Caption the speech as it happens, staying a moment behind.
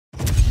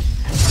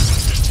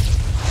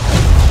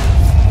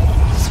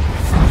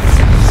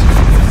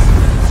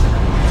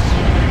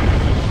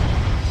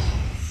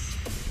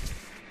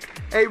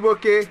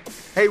Wookie.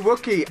 Hey,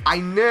 Wookie, I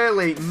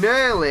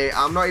nearly,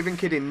 I'm not even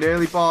kidding,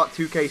 nearly bought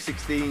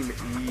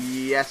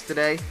 2K16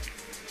 yesterday.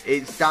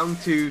 It's down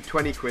to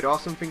 20 quid or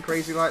something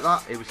crazy like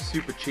that. It was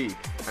super cheap,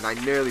 and I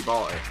nearly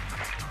bought it.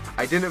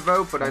 I didn't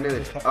vote, but I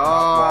nearly...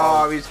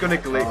 Oh, he's going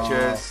to glitch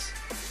us.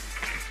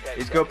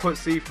 He's going to put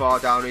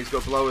C4 down, he's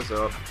going to blow us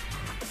up.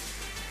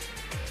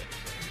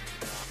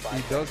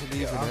 He doesn't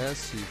even have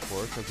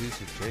C4 because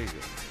he's a Jager.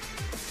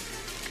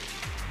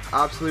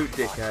 Absolute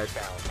dickhead.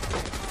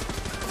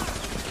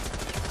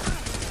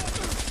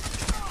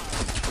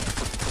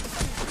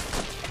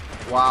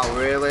 Wow,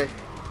 really?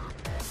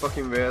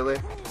 Fucking really?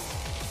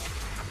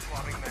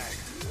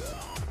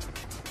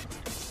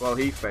 Well,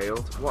 he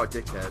failed. What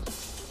a dickhead.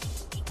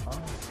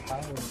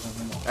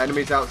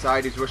 Enemies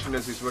outside, he's rushing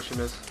us, he's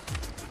rushing us.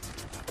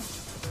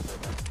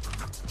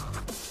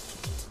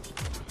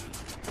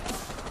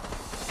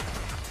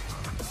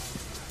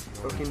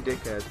 Fucking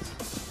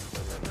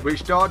dickheads.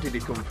 Which door did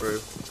he come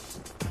through?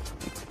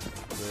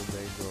 The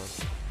main door.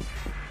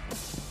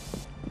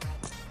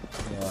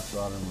 Yeah, I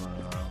saw him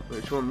run out.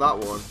 Which one? That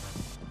one?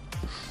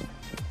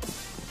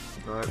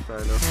 Alright, fair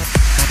enough.